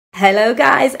Hello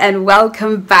guys, and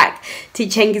welcome back to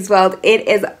Chengi's World. It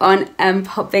is on and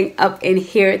popping up in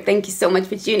here. Thank you so much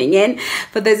for tuning in.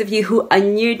 For those of you who are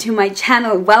new to my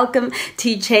channel, welcome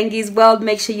to Chengi's World.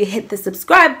 Make sure you hit the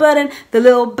subscribe button, the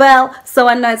little bell, so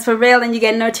I know it's for real and you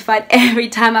get notified every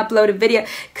time I upload a video,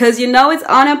 because you know it's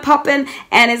on and popping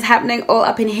and it's happening all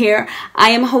up in here. I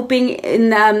am hoping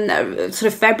in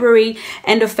sort of February,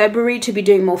 end of February, to be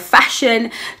doing more fashion,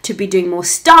 to be doing more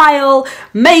style,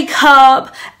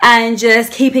 makeup, and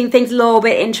just keeping things a little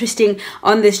bit interesting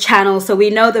on this channel. So we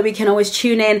know that we can always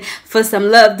tune in for some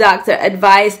love doctor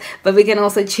advice, but we can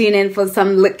also tune in for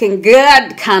some looking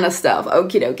good kind of stuff.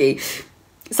 Okie dokie.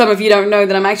 Some of you don't know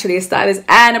that I'm actually a stylist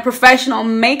and a professional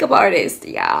makeup artist.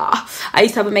 Yeah, I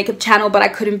used to have a makeup channel, but I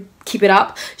couldn't keep it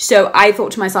up. So I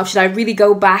thought to myself, should I really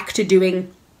go back to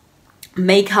doing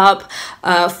makeup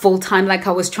full-time like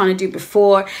I was trying to do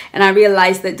before? And I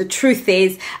realized that the truth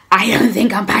is I don't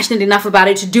think I'm passionate enough about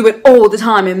it to do it all the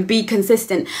time and be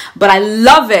consistent, but I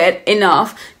love it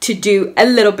enough to do a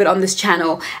little bit on this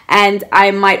channel. And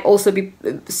I might also be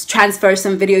transfer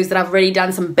some videos that I've already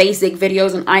done, some basic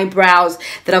videos on eyebrows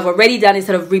that I've already done.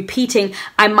 Instead of repeating,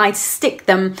 I might stick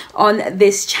them on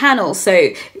this channel,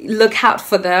 so look out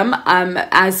for them.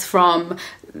 As from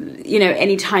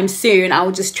anytime soon, I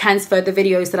will just transfer the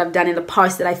videos that I've done in the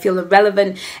past that I feel are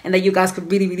relevant and that you guys could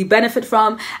really benefit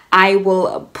from. I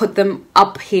will put them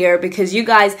up here because you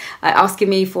guys are asking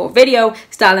me for video,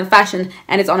 style and fashion,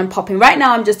 and it's on and popping. Right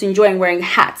now I'm just enjoying wearing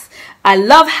hats. I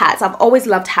love hats. I've always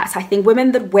loved hats. I think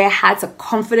women that wear hats are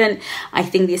confident. I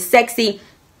think they're sexy.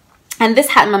 And this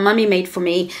hat my mummy made for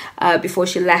me before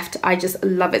she left, I just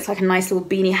love it. It's like a nice little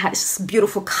beanie hat. It's just a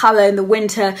beautiful color in the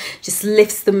winter, just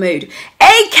lifts the mood.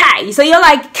 Okay, so you're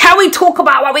like, can we talk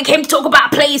about what we came to talk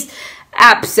about, please?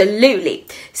 Absolutely.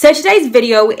 So today's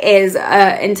video is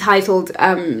entitled,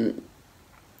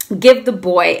 Give the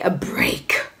Boy a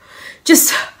Break.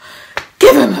 Just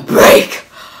give him a break,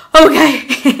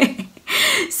 okay?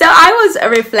 So I was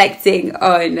reflecting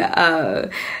on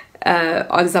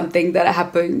something that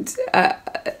happened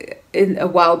in a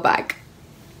while back,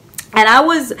 and I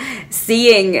was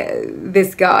seeing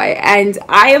this guy, and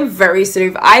I am very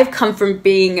I've come from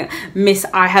being Miss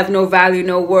I have no value,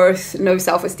 no worth, no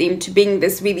self-esteem, to being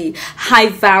this really high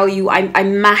value. I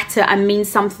matter, I mean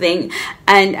something,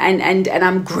 and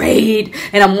I'm great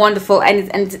and I'm wonderful, and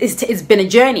it's been a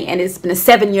journey, and it's been a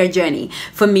 7-year journey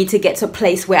for me to get to a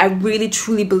place where I really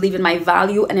truly believe in my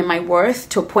value and in my worth,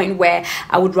 to a point where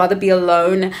I would rather be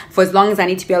alone for as long as I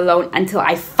need to be alone until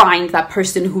I find that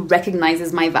person who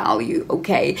recognizes my value.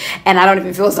 Okay, and I don't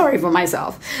even feel sorry for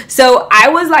myself. So I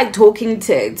was like talking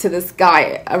to this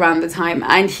guy around the time,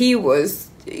 and he was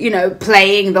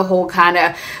playing the whole kind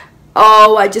of,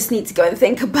 oh, I just need to go and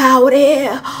think about it.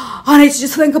 I need to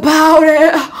just think about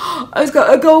it. I just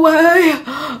gotta go away.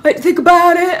 I need to think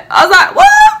about it. I was like, what?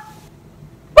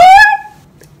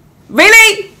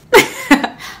 Really?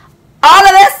 all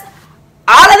of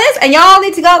this, and y'all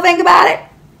need to go think about it?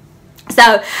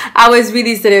 So I was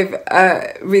really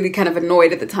really kind of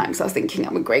annoyed at the time. So I was thinking,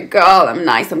 I'm a great girl, I'm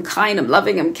nice, I'm kind, I'm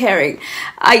loving, I'm caring.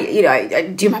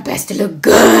 I do my best to look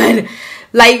good.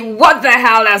 Like, what the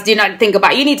hell else do you not think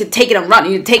about? You need to take it and run.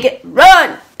 You need to take it,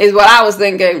 run, is what I was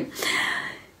thinking.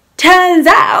 Turns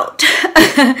out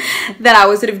that I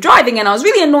was driving, and I was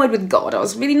really annoyed with God. I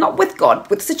was really not with God,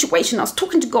 with the situation. I was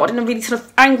talking to God in a really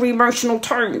angry, emotional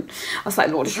tone. I was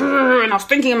like, Lord, and I was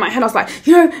thinking in my head, I was like,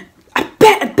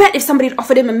 I bet if somebody had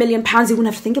offered him £1 million, he wouldn't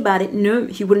have to think about it. No,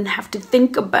 he wouldn't have to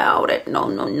think about it.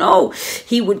 No.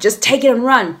 He would just take it and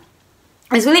run.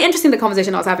 And it's really interesting, the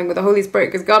conversation I was having with the Holy Spirit,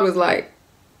 because God was like,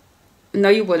 no,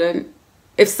 you wouldn't.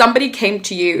 If somebody came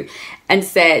to you and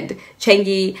said,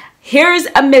 Chengi, here's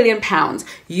 £1 million.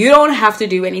 You don't have to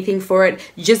do anything for it.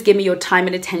 Just give me your time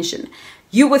and attention.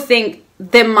 You would think,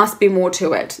 there must be more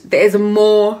to it. There is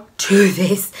more to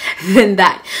this than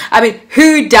that. I mean,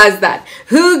 who does that?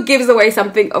 Who gives away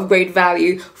something of great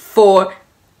value for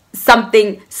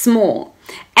something small?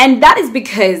 And that is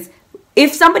because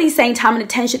if somebody's saying time and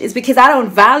attention, it's because I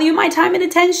don't value my time and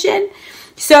attention.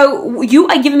 So you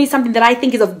are giving me something that I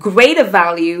think is of greater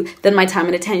value than my time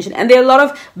and attention. And there are a lot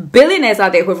of billionaires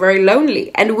out there who are very lonely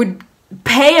and would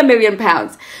pay £1 million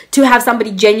to have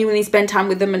somebody genuinely spend time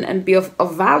with them and be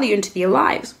of value into their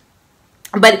lives.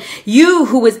 But you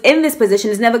who is in this position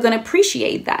is never going to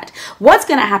appreciate that. What's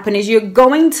going to happen is you're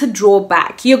going to draw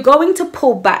back. You're going to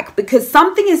pull back because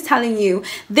something is telling you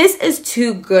this is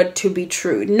too good to be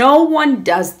true. No one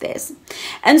does this.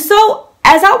 And so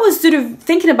as I was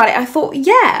thinking about it, I thought,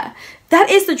 yeah, That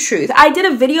is the truth. I did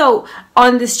a video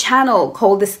on this channel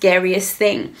called The Scariest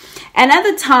Thing. And at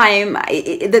the time,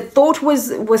 the thought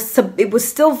was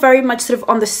still very much sort of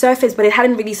on the surface, but it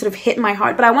hadn't really sort of hit my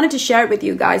heart. But I wanted to share it with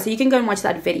you guys, so you can go and watch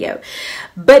that video.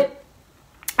 But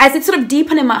as it sort of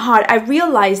deepened in my heart, I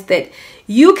realized that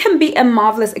you can be a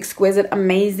marvelous, exquisite,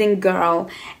 amazing girl,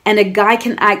 and a guy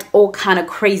can act all kind of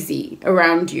crazy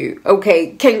around you,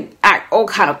 okay? Can act all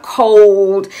kind of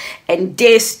cold and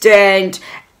distant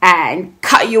and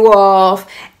cut you off,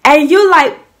 and you're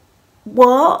like,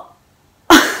 what?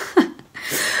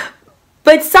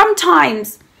 But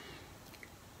sometimes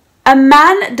a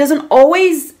man doesn't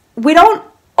always, we don't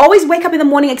always wake up in the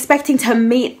morning expecting to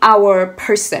meet our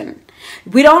person.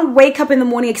 We don't wake up in the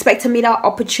morning expect to meet our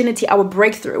opportunity, our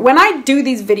breakthrough. When I do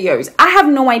these videos, I have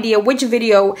no idea which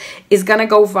video is gonna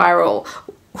go viral,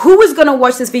 who is gonna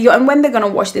watch this video, and when they're gonna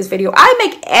watch this video. I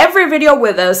make every video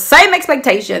with the same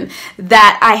expectation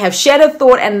that I have shared a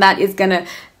thought and that is gonna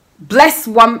bless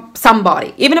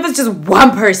somebody. Even if it's just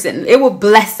one person, it will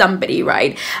bless somebody,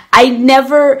 right? I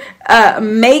never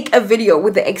make a video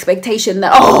with the expectation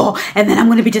that, oh, and then I'm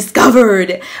gonna be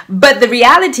discovered. But the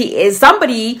reality is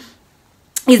somebody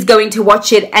is going to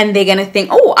watch it and they're gonna think,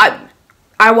 oh,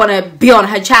 I want to be on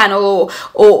her channel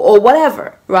or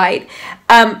whatever, right?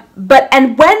 And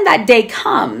when that day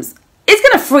comes, it's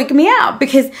gonna freak me out,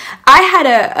 because I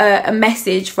had a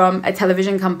message from a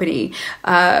television company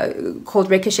called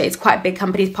Ricochet. It's quite a big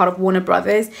company, it's part of Warner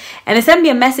Brothers, and they sent me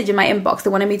a message in my inbox.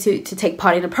 They wanted me to take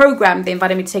part in a program. They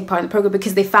invited me to take part in the program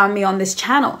because they found me on this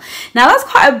channel. Now that's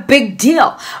quite a big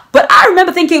deal, but I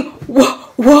remember thinking,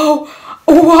 whoa,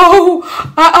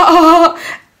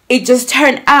 it just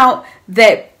turned out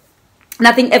that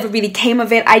nothing ever really came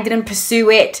of it. I didn't pursue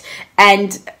it,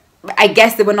 and I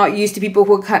guess they were not used to people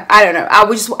who, I don't know.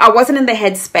 I wasn't in the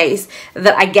headspace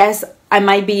that I guess I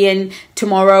might be in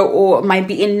tomorrow or might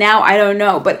be in now. I don't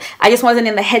know, but I just wasn't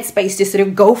in the headspace to sort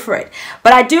of go for it.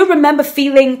 But I do remember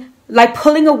feeling like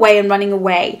pulling away and running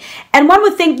away. And one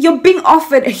would think, you're being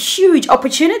offered a huge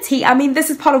opportunity. I mean, this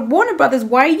is part of Warner Brothers.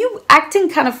 Why are you acting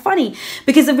kind of funny?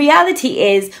 Because the reality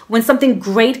is, when something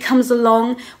great comes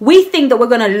along, we think that we're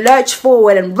going to lurch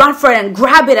forward and run for it and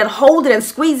grab it and hold it and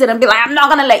squeeze it and be like, I'm not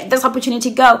going to let this opportunity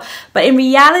go. But in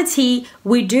reality,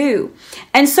 we do.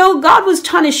 And so God was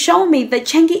trying to show me that,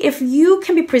 Chengi, if you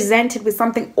can be presented with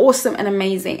something awesome and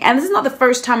amazing, and this is not the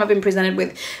first time I've been presented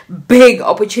with big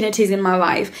opportunities in my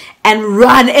life, and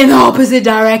run in the opposite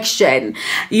direction,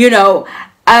 you know.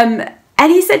 And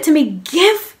he said to me,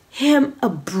 give him a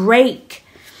break.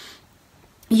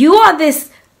 You are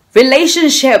this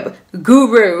relationship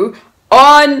guru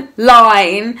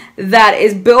online that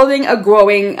is building a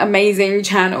growing, amazing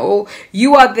channel.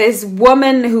 You are this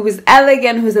woman who is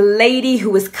elegant, who's a lady,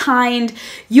 who is kind.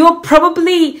 You're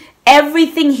probably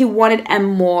everything he wanted and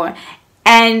more.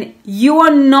 And you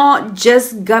are not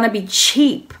just gonna be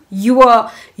cheap. You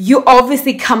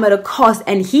obviously come at a cost,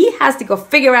 and he has to go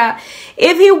figure out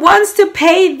if he wants to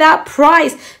pay that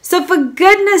price. So for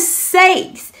goodness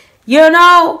sakes, you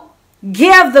know,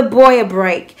 give the boy a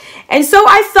break. And so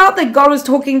I felt that God was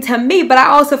talking to me, but I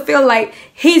also feel like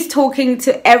he's talking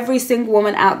to every single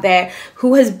woman out there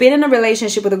who has been in a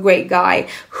relationship with a great guy,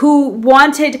 who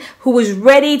was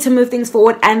ready to move things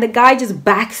forward, and the guy just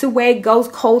backs away, goes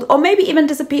cold, or maybe even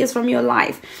disappears from your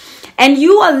life. And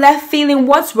you are left feeling,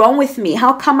 what's wrong with me?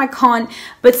 How come I can't?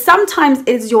 But sometimes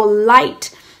it's your light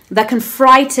that can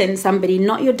frighten somebody,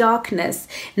 not your darkness,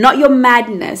 not your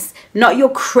madness, not your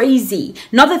crazy,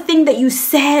 not the thing that you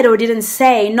said or didn't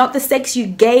say, not the sex you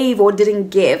gave or didn't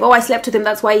give. Oh, I slept with him,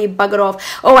 that's why you buggered off.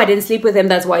 Oh, I didn't sleep with him,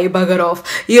 that's why you buggered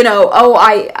off. You know, oh,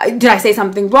 did I say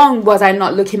something wrong? Was I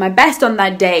not looking my best on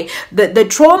that day? The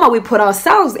trauma we put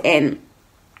ourselves in.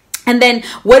 And then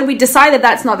when we decide that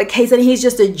that's not the case, then he's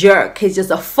just a jerk. He's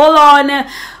just a full-on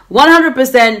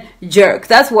 100% jerk.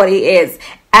 That's what he is.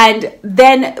 And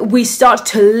then we start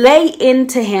to lay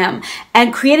into him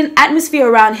and create an atmosphere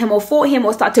around him or for him,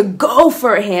 or start to go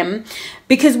for him,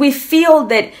 because we feel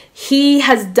that he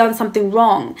has done something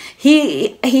wrong.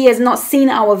 He has not seen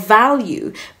our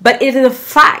value. But it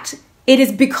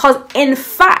is because in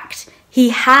fact he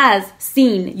has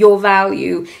seen your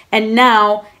value, and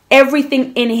now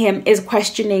everything in him is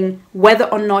questioning whether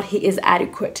or not he is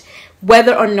adequate,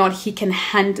 whether or not he can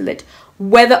handle it,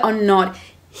 whether or not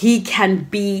he can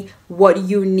be what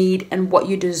you need and what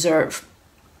you deserve.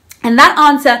 And that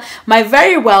answer might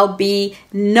very well be,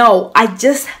 no, I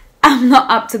just am not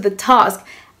up to the task.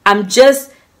 I'm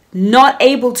just not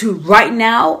able to right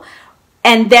now.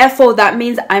 And therefore that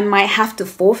means I might have to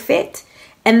forfeit.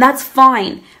 And that's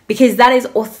fine, because that is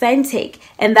authentic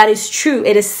and that is true.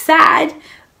 It is sad,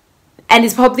 and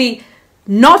it's probably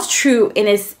not true in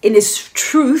his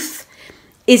truth.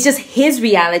 It's just his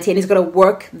reality, and he's got to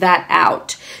work that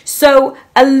out. So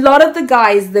a lot of the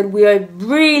guys that we are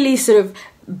really sort of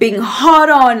being hard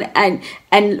on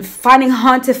and finding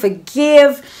hard to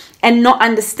forgive and not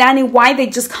understanding why they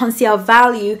just can't see our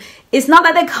value, it's not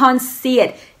that they can't see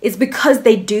it, it's because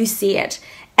they do see it.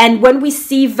 And when we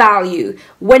see value,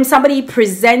 when somebody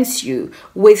presents you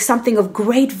with something of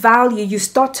great value, you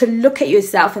start to look at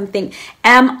yourself and think,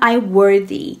 am I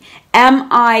worthy? Am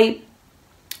I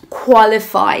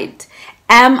qualified?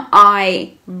 Am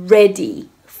I ready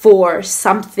for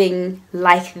something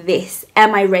like this?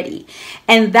 Am I ready?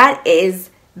 And that is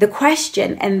the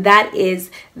question, and that is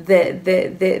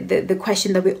the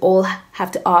question that we all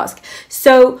have to ask.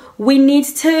 So we need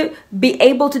to be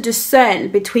able to discern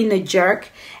between a jerk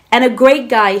and a great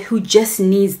guy who just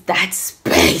needs that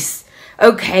space.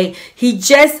 Okay, he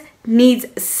just needs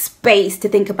space to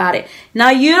think about it. Now,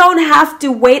 you don't have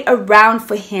to wait around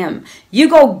for him. You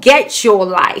go get your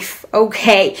life,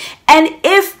 okay? And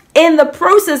if in the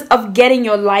process of getting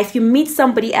your life you meet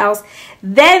somebody else,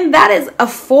 then that is a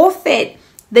forfeit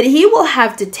that he will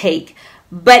have to take.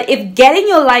 But if getting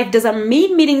your life doesn't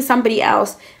mean meeting somebody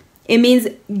else, it means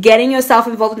getting yourself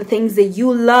involved in the things that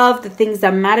you love, the things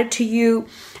that matter to you,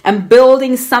 and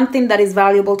building something that is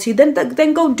valuable to you,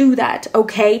 then go do that,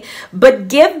 okay? But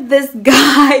give this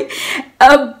guy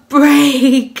a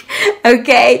break,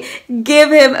 okay?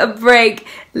 Give him a break.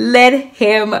 Let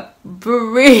him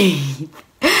breathe,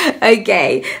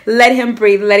 okay? Let him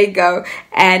breathe, let it go,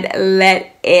 and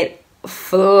let it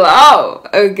flow,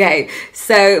 okay?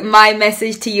 So my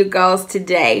message to you girls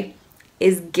today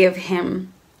is give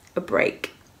him a break.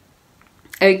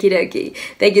 Okie dokie.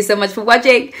 Thank you so much for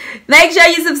watching. Make sure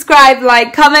you subscribe,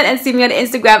 like, comment, and see me on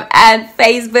Instagram and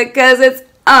Facebook because it's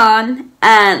on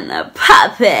and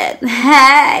poppin'.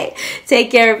 Hey, take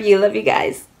care of you. Love you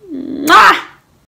guys. Mwah!